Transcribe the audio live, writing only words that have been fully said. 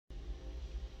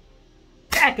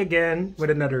back again with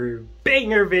another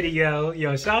banger video.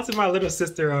 Yo, shout out to my little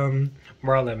sister,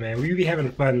 Marla, man. We be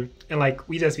having fun and like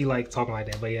we just be like talking like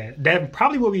that. But yeah, that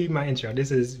probably will be my intro.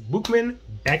 This is Bookman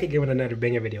back again with another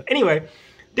banger video. Anyway,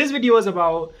 this video is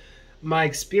about my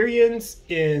experience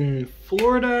in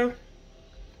Florida,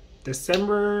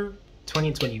 December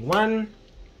 2021,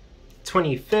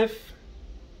 25th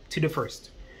to the 1st,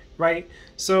 right?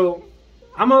 So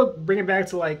I'm gonna bring it back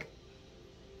to like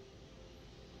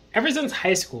ever since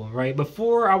high school, right?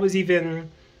 Before I was even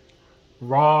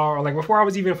raw, or like before I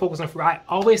was even focused on food, I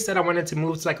always said I wanted to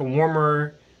move to like a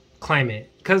warmer climate.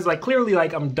 Cause like clearly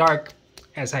like I'm dark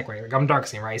as heck, right? Like I'm dark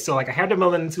skin, right? So like I had the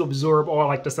melanin to absorb all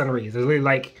like the sun rays. It's really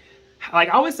like I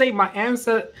always say my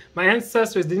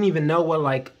ancestors didn't even know what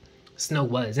like snow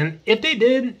was. And if they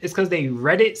did, it's because they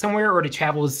read it somewhere or they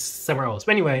traveled somewhere else.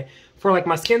 But anyway, for like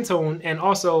my skin tone and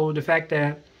also the fact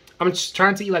that I'm just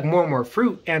trying to eat like more and more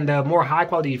fruit, and more high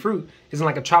quality fruit is in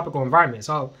like a tropical environment.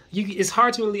 So it's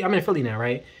hard to really, I'm in Philly now,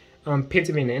 right?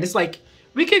 Pennsylvania, and it's like,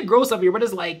 we could grow stuff here, but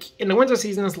it's like, in the winter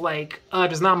season, it's like,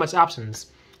 there's not much options.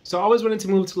 So I always wanted to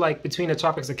move to like between the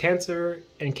tropics of Cancer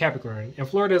and Capricorn. And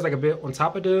Florida is like a bit on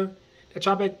top of the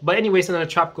tropic, but anyways, in the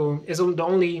tropical, it's the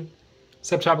only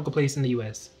subtropical place in the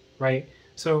US, right?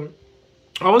 So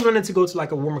I always wanted to go to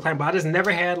like a warmer climate, but I just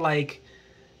never had like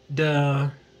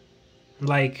the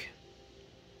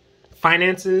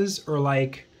finances or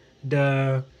like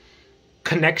the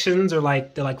connections or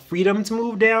like the freedom to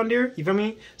move down there. You feel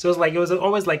me? So it's like, it was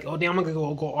always like, oh damn, I'm gonna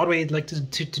go all the way like to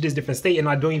this different state, and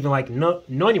I don't even like know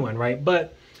anyone, right?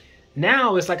 But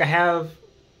now it's like I have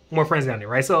more friends down there,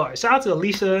 right? So shout out to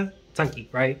Alicia Tunke,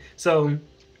 right? So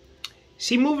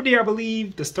she moved there, I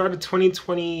believe, the start of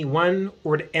 2021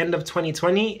 or the end of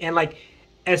 2020, and like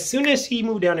as soon as she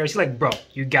moved down there, she's like, bro,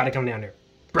 you gotta come down there.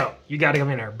 Bro, you gotta come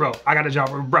in there. Bro, I got a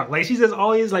job. Bro, like she just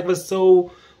always like was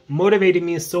so motivating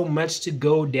me so much to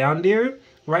go down there,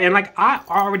 right? And like I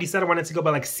already said I wanted to go,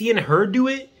 but like seeing her do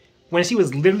it when she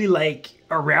was literally like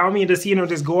around me and just seeing her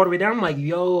just go all the way down, I'm like,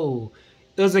 yo,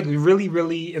 it was like really,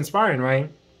 really inspiring,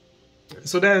 right?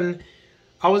 So then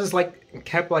I was just like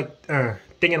kept like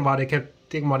thinking about it,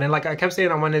 and like I kept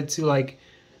saying I wanted to like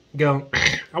go.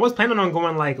 I was planning on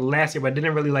going like last year, but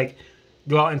didn't really like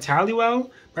go out entirely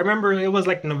well. I remember it was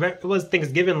like November, it was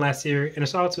Thanksgiving last year, and a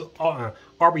shout out to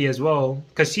Aubrey as well,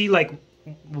 because she like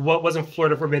was in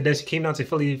Florida for a bit, then she came down to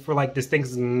Philly for like this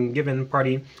Thanksgiving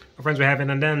party her friends were having,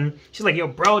 and then she's like, yo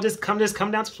bro, just come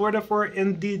down to Florida for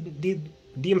in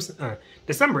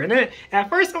December. And then at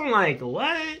first I'm like,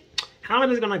 what? How am I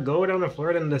just gonna go down to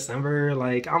Florida in December?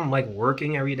 Like I'm like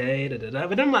working every day, but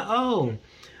then I'm like, oh,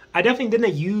 I definitely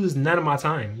didn't use none of my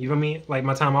time, you feel me? Like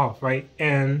my time off, right?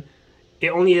 And it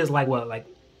only is like what, like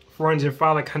 400,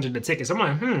 500 the tickets. I'm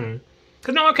like,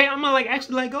 cause no, okay, I'm gonna like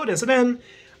actually like go there. So then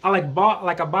I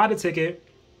bought a ticket,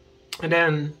 and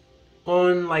then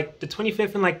on like the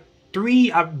 25th and like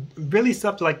 3, I really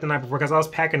slept like the night before because I was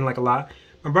packing like a lot.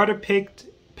 My brother picked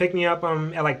me up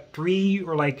at like 3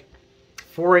 or like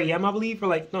 4 a.m. I believe, or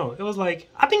like no, it was like,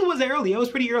 I think it was early. It was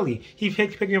pretty early. He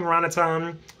picked me up around the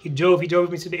time. He drove me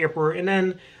to the airport, and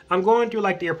then I'm going through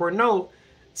like the airport. No.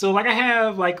 So like I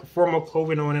have like formal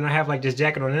clothing on, and I have like this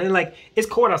jacket on, and then like it's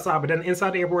cold outside, but then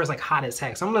inside the airport it's like hot as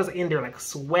heck. So I'm just in there like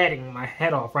sweating my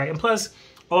head off, right? And plus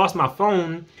I lost my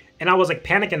phone, and I was like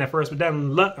panicking at first, but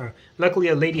then luckily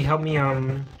a lady helped me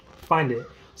find it.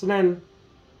 So then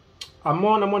I'm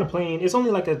on a plane. It's only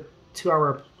like a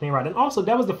 2-hour plane ride, and also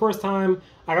that was the first time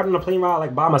I got on a plane ride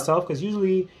like by myself, because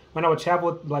usually when I would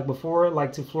travel like before,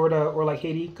 like to Florida or like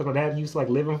Haiti, because my dad used to like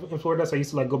live in Florida, so I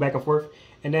used to like go back and forth,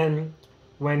 and then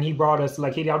when he brought us to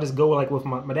like Haiti, I'll just go like with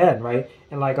my dad, right?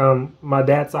 And like my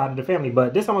dad's side of the family.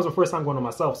 But this time was the first time going on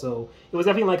myself, so it was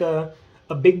definitely like a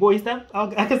big boy step,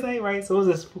 I could say, right? So it was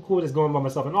just cool just going by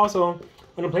myself. And also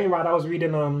on the plane ride, I was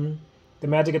reading The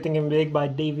Magic of Thinking Big by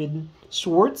David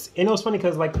Schwartz, and it was funny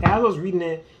because like as I was reading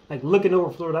it, like looking over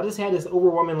Florida, I just had this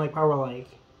overwhelming like power, like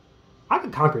I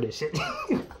could conquer this shit.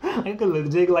 I could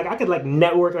legit, like I could like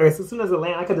network, like, as soon as I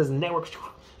land, I could just network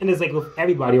and it's like with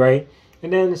everybody, right?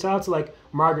 And then shout out to like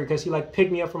Margaret, because she like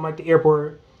picked me up from like the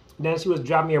airport. And then she was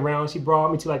dropping me around. She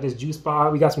brought me to like this juice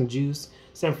spot. We got some juice,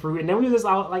 some fruit, and then we were just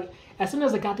out. Like as soon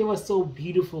as I got there, it was so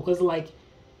beautiful because like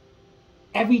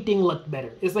everything looked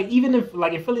better. It's like even if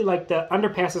like in Philly, like the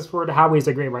underpasses for the highways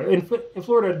are great, right? In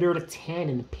Florida, they're the tan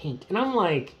and pink, and I'm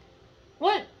like,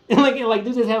 what? And like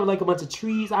they just have like a bunch of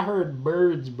trees. I heard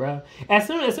birds, bro. As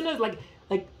soon as like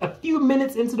a few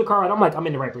minutes into the car ride, I'm like, I'm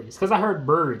in the right place because I heard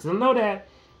birds. And I know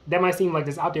that might seem like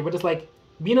this out there, but it's like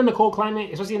being in the cold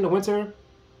climate, especially in the winter,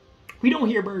 we don't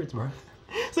hear birds, bro.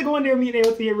 So going there and being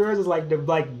able to hear birds is like the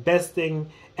best thing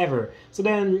ever. So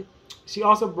then she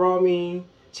also brought me.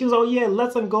 She was like, oh yeah,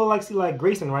 let's go like see like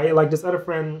Grayson, right? Like this other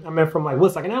friend I met from like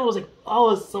Woodstock, and I was like, oh,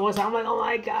 I was so excited. I'm like, oh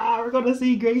my god, we're gonna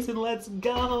see Grayson. Let's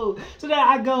go. So then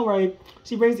I go, right.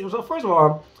 She brings it. So first of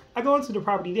all, I go into the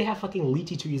property. They have fucking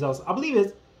lychee trees outside. I believe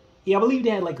it's, yeah, I believe they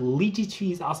had like lychee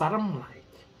trees outside. I'm like,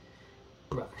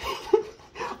 bro.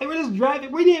 Like we're just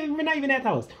driving. We're not even at the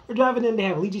house. We're driving in. They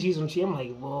have lychee trees and shit. I'm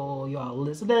like, whoa, y'all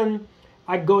listen. Then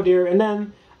I go there, and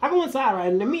then I go inside, right?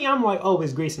 And to me, I'm like, oh,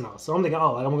 it's Grayson house. So I'm thinking,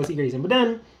 oh, like, I'm gonna see Grayson. But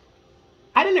then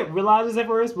I didn't realize this at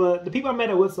first, but the people I met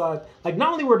at Woodstock, like,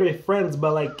 not only were they friends,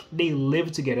 but like they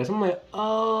lived together. So I'm like,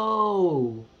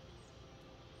 oh,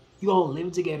 you all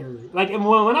live together. Like, and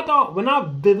when I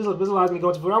visualized me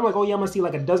going to Florida, I'm like, oh yeah, I'm gonna see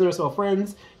like a dozen or so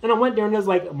friends. And I went there and there's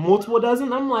like multiple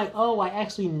dozen. I'm like, oh, I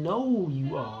actually know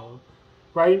you all,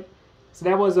 right? So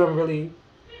that was really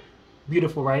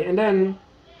beautiful, right? And then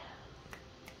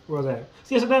where was that?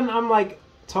 So, yeah, so then I'm like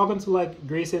talking to like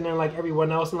Grayson and like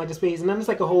everyone else in like the space, and then it's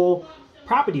like a whole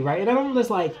property, right? And then I'm just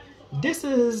like, this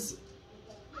is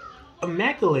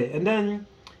immaculate. And then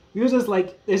we was just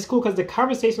like, it's cool because the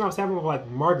conversation I was having with like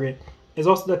Margaret is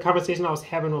also the conversation I was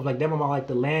having with like them about like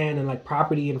the land and like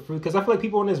property and fruit. Because I feel like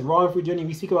people on this raw and fruit journey,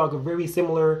 we speak about like a very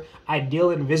similar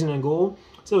ideal and vision and goal.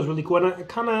 So it was really cool. And I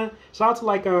kind of shout out to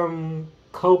like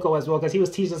Coco as well, because he was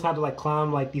teaching us how to like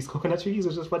climb like these coconut trees,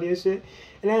 which was funny as shit.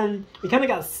 And then we kind of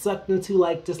got sucked into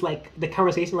like just like the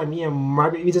conversation, like me and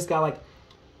Margaret, we just got like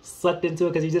sucked into it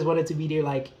because we just wanted to be there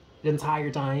like the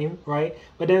entire time, right?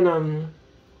 But then it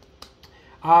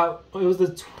was the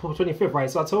 25th, right?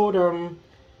 So I told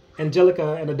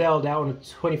Angelica and Adele that on the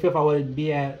 25th I would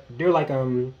be at their like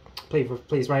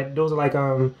place, right? Those are like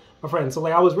my friends. So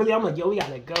like I'm like, yo, we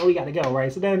gotta go,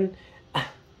 right? So then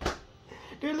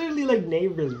they're literally like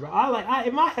neighbors, bro.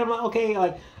 In my head, I'm like, okay,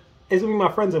 like it's gonna be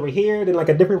my friends over here, then like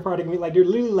a different part of me, like they're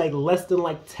literally like less than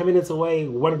like 10 minutes away,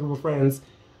 one group of friends,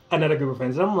 another group of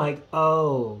friends. And I'm like,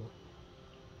 oh,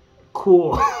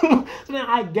 cool. So then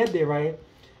I get there, right?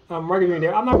 Margaret being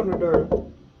there, I'm knocking on the door.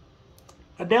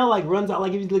 Adele like runs out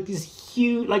like it's like this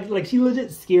huge, like she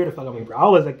legit scared the fuck out of me, bro. I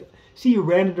was like, she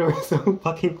ran the door so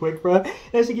fucking quick, bro.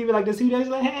 And she gave me like this huge, she's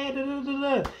like, hey, da, da,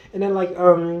 da, da. And then like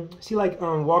she like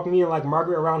walked me and like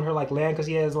Margaret around her like land, because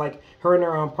she has like her and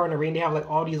her partner Rain, they have like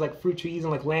all these like fruit trees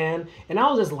and like land. And I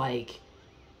was just like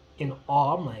in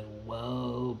awe. I'm like,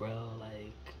 whoa, bro,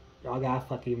 like y'all got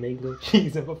fucking mango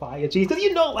cheese and papaya cheese. Because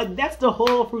you know, like that's the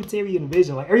whole fruitarian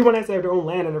vision. Like everyone has to have their own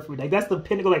land and their fruit. Like that's the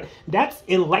pinnacle. Like that's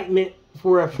enlightenment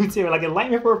for a fruitarian. Like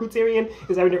enlightenment for a fruitarian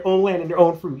is having their own land and their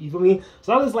own fruit. You feel me?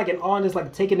 So I was like in awe and just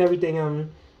like taking everything in,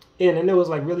 and it was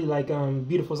like really like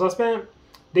beautiful. So I spent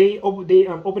they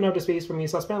opened up the space for me.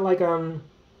 So I spent like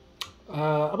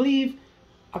I believe,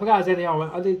 I forgot exactly how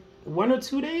I think 1 or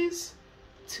 2 days.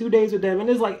 2 days with them, and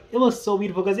it's like it was so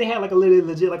beautiful because they had like a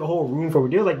legit like a whole room for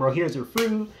me. They're like, bro, here's your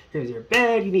fruit, here's your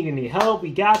bed, you need any help, we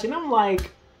got you. And I'm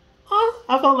like, oh,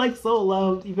 I felt like so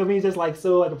loved. You feel me? Just like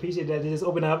so like appreciate that they just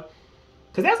open up,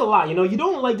 because that's a lot, you know. You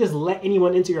don't like just let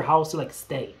anyone into your house to like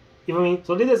stay. You know what I mean?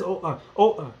 So they just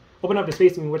open up the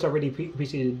space to me, which I really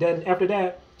appreciated. Then after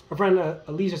that, my friend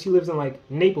Alicia, she lives in like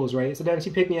Naples, right? So then she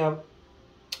picked me up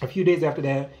a few days after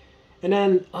that. And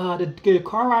then the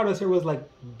car ride us here was like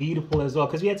beautiful as well,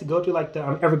 because we had to go through like the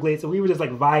Everglades, so we were just like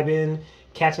vibing,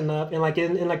 catching up, and like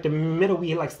in like the middle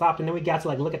we like stopped, and then we got to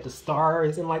like look at the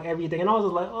stars and like everything, and I was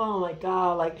just like, oh my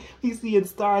god, like we seeing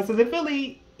stars. Because in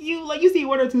Philly, you see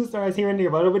 1 or 2 stars here and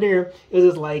there, but over there it was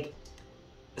just like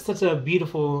such a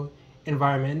beautiful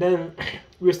environment. And then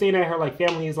we were staying at her like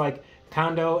family's like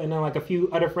condo, and then like a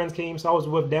few other friends came, so I was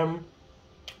with them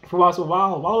for a while. So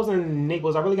while I was in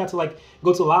Naples, I really got to like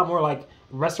go to a lot more like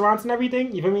restaurants and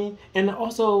everything. You feel me? And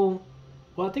also,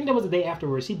 well, I think that was the day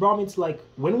afterwards. She brought me to like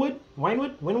Wynwood.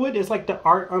 It's like the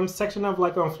art section of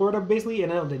like Florida basically,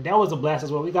 and that was a blast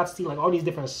as well. We got to see like all these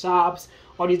different shops,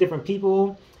 all these different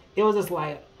people. It was just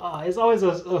like it's always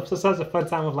such a fun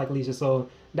time with like Alicia. So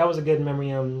that was a good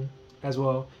memory as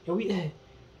well. And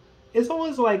it's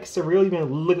always like surreal even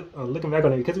looking back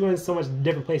on it, because we went in so much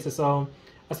different places. So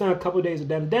I spent a couple of days with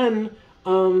them. Then,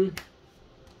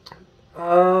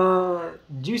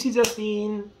 Juicy,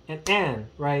 Justine, and Ann,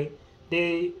 right?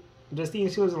 Justine,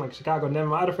 she lives in like Chicago, and then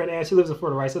my other friend Ann, she lives in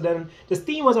Florida, right? So then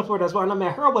Justine was in Florida as well, and I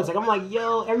met her. I'm like,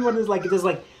 yo, everyone is like just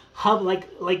like hub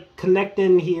like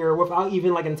connecting here without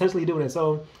even like intentionally doing it.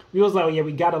 So we was like, oh, yeah,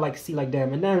 we gotta like see like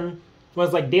them. And then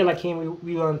once like daylight came,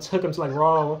 we took them to like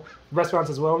raw restaurants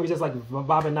as well. And we just like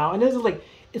vibing out, and this is like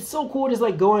it's so cool just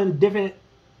like going different,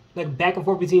 like back and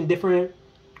forth between different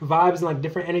vibes and like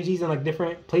different energies and like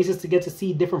different places to get to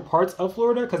see different parts of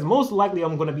Florida. Because most likely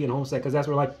I'm going to be in Homestead, because that's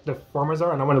where like the farmers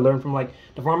are, and I want to learn from like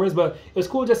the farmers. But it was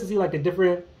cool just to see like the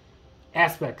different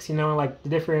aspects, you know, like the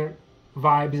different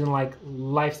vibes and like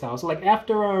lifestyles. So like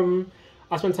after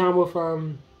I spent time with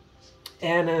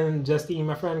Anna and Justine,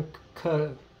 my friend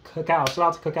Cookout. Shout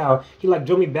out to Cookout. He like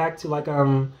drove me back to like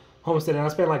Homestead, and I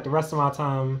spent like the rest of my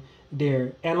time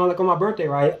there. And like on my birthday,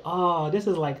 right? Oh, this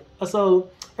is like so.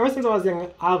 Ever since I was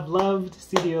young, I've loved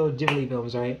Studio Ghibli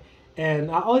films, right? And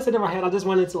I always said in my head, I just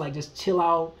wanted to like just chill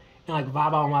out and like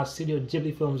vibe out and watch Studio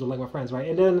Ghibli films with like my friends, right?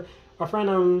 And then my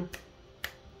friend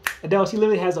Adele, she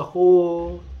literally has a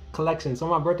whole collection. So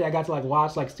on my birthday, I got to like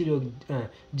watch like Studio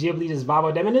Ghibli, just vibe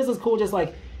with them, and this is cool, just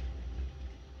like.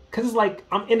 Cause it's like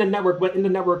I'm in the network, but in the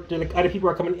network, like other people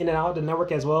are coming in and out of the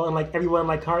network as well, and like everyone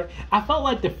like I felt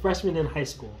like the freshman in high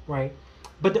school, right?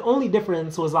 But the only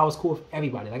difference was I was cool with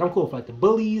everybody. Like I'm cool with like the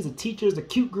bullies, the teachers, the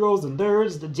cute girls, the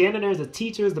nerds, the janitors, the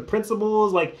teachers, the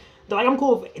principals. Like I'm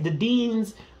cool with the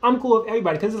deans. I'm cool with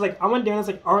everybody because it's like I went there and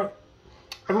it's like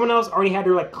everyone else already had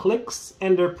their like cliques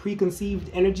and their preconceived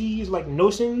energies, like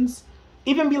notions.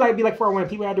 Even be like for when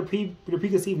people had their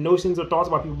preconceived notions or thoughts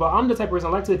about people. But I'm the type of person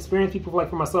I like to experience people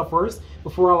like for myself first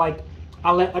before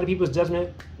I let other people's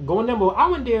judgment go on them. But I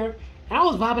went there and I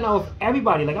was vibing out with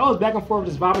everybody. Like I was back and forth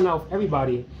just vibing out with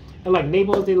everybody. And like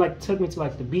Naples, they like took me to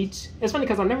like the beach. It's funny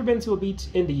because I've never been to a beach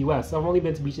in the U.S. I've only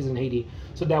been to beaches in Haiti,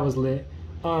 so that was lit.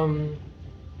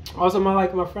 Also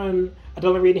my friend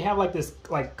Adela Reed, they have like this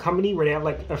like company where they have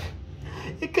like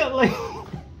it got like.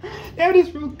 They have this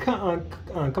fruit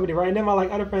company, right? And then my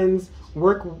like other friends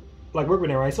work with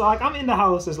them, right? So like I'm in the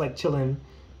house just like chilling,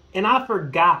 and I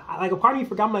forgot. Like a part of me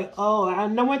forgot. I'm like, oh,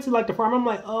 and I went to like the farm. I'm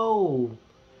like, oh,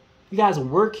 you guys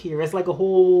work here. It's like a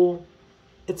whole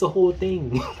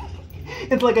thing.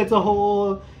 it's a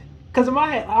whole. Cause in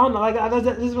my head, I don't know. Like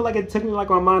this is like it took me like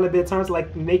my mind a bit of time to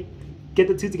like get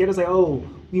the two together. It's like, oh,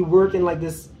 we work in like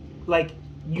this, like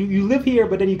you live here,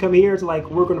 but then you come here to like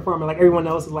work on the farm, and like everyone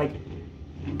else is like.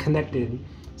 Connected.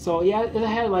 So yeah, it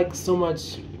had like so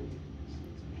much.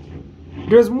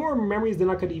 There's more memories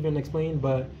than I could even explain,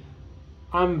 but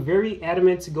I'm very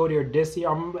adamant to go there this year.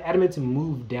 I'm adamant to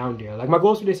move down there. Like my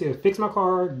goals for this year is fix my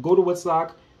car, go to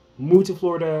Woodstock, move to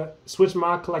Florida, switch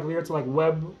my career to like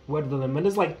Woodville. And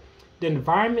it's like the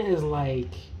environment is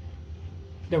like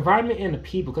the environment and the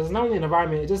people, because it's not only an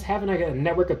environment, it's just having like a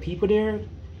network of people there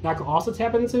that I can also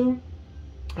tap into.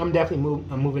 I'm definitely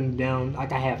moving down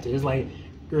like I have to. It's like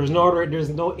there's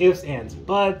no ifs, ands,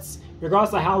 buts.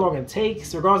 Regardless of how long it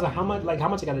takes, regardless of how much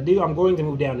I got to do, I'm going to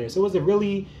move down there. So it was a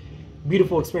really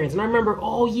beautiful experience. And I remember,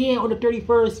 oh yeah, on the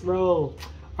 31st, bro,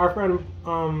 our friend,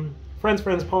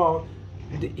 friends Paul,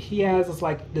 he has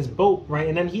this boat, right?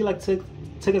 And then he like took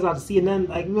us out to sea, and then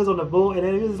like we was on the boat, and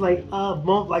then it was like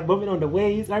bumping on the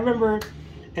waves. I remember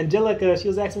Angelica, she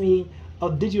was asking me, oh,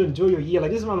 did you enjoy your year?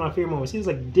 Like this is one of my favorite moments. She was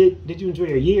like, did you enjoy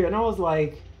your year? And I was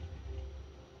like,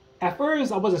 at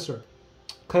first I wasn't sure,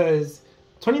 because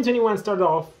 2021 started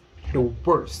off the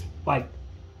worst, like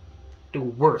the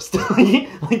worst,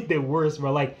 like the worst,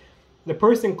 bro. Like the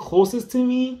person closest to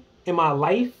me in my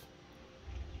life,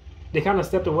 they kind of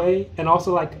stepped away, and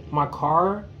also like my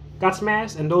car got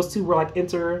smashed, and those two were like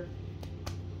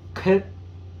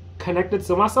connected.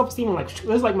 So my self-esteem, like it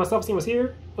was like my self-esteem was here.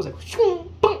 It was like,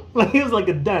 boom, like it was like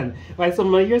a done. Right, so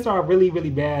my year started really, really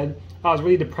bad. I was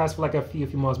really depressed for like a few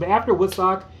months. But after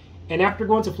Woodstock and after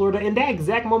going to Florida, in that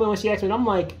exact moment when she asked me, I'm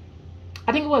like,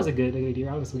 I think it was a good year,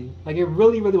 honestly. Like it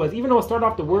really, really was. Even though it started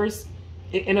off the worst,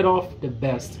 it ended off the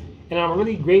best. And I'm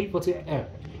really grateful to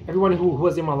everyone who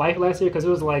was in my life last year, because it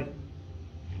was like,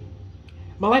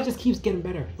 my life just keeps getting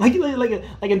better. Like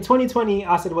in 2020,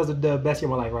 I said it was the best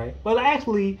year of my life, right? But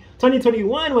actually,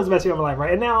 2021 was the best year of my life,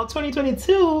 right? And now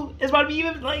 2022 is about to be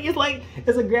even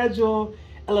it's a gradual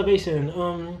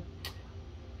elevation.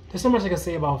 There's so much I can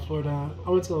say about Florida. I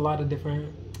went to a lot of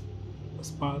different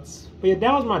spots, but yeah,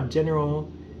 that was my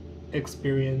general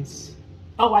experience.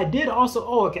 Oh, I did also.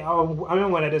 Oh, okay. I remember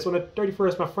when I did. So on the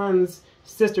 31st, my friend's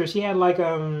sister, she had like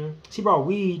she brought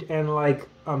weed and like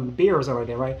beer or something like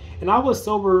that, right? And I was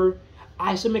sober.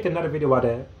 I should make another video about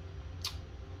that.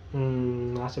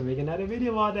 I should make another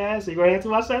video about that. So you're gonna have to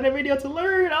watch that video to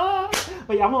learn.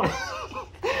 But yeah,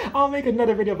 I'll make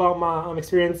another video about my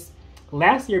experience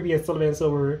last year being celibate and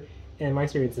sober, and my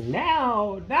experience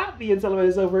now not being celibate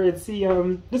and sober. And see,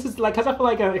 this is like, cause I feel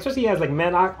like, especially as like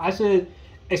men, I should,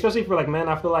 especially for like men,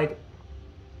 I feel like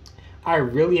I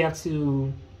really have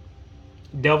to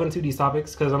delve into these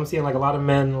topics, because I'm seeing like a lot of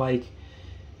men like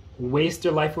waste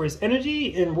their life force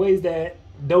energy in ways that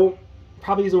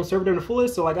probably don't serve them the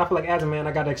fullest. So like I feel like as a man,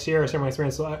 I gotta share my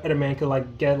experience so other men could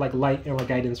like get like light and like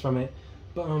guidance from it.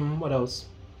 But what else?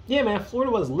 Yeah, man,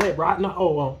 Florida was lit,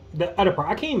 bro. The other part,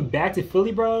 I came back to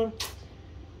Philly, bro.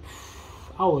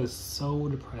 I was so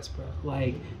depressed, bro.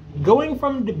 Like, going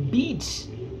from the beach,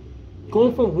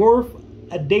 going from Wharf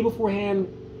a day beforehand,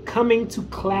 coming to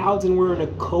clouds and wearing a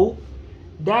coat,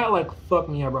 that like fucked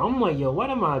me up, bro. I'm like, yo, what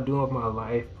am I doing with my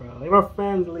life, bro? Like, my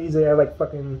friends lazy have like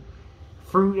fucking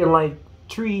fruit and like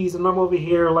trees, and I'm over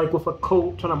here like with a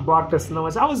coat trying to block the snow.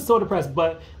 So I was so depressed,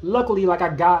 but luckily, like I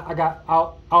got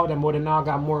out of that mode, and now I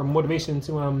got more motivation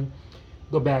to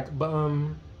go back. But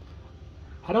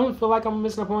I don't feel like I'm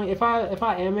missing a point. If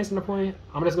I am missing a point,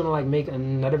 I'm just gonna like make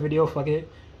another video. Fuck it.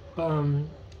 But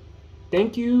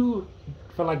thank you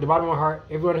from like the bottom of my heart,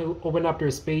 everyone who opened up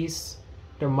their space,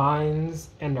 their minds,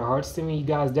 and their hearts to me. You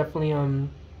guys definitely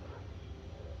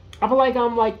I feel like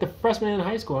I'm like the freshman in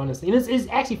high school, honestly. And it's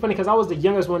actually funny because I was the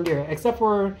youngest one there, except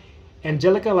for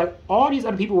Angelica. Like, all these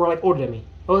other people were like older than me.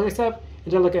 Oh, except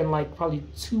Angelica and like probably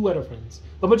 2 other friends.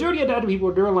 The majority of the other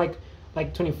people, they're like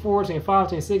 24, 25,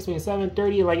 26, 27,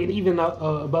 30, like even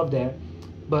above that.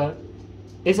 But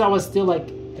it's always still like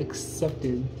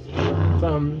accepted.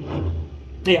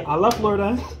 Yeah, I love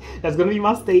Florida. That's gonna be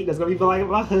my state. That's gonna be like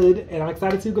my hood, and I'm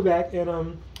excited to go back.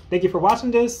 And thank you for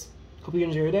watching this. Hope you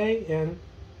enjoy your day, and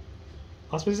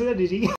I'll speak to you later, DG.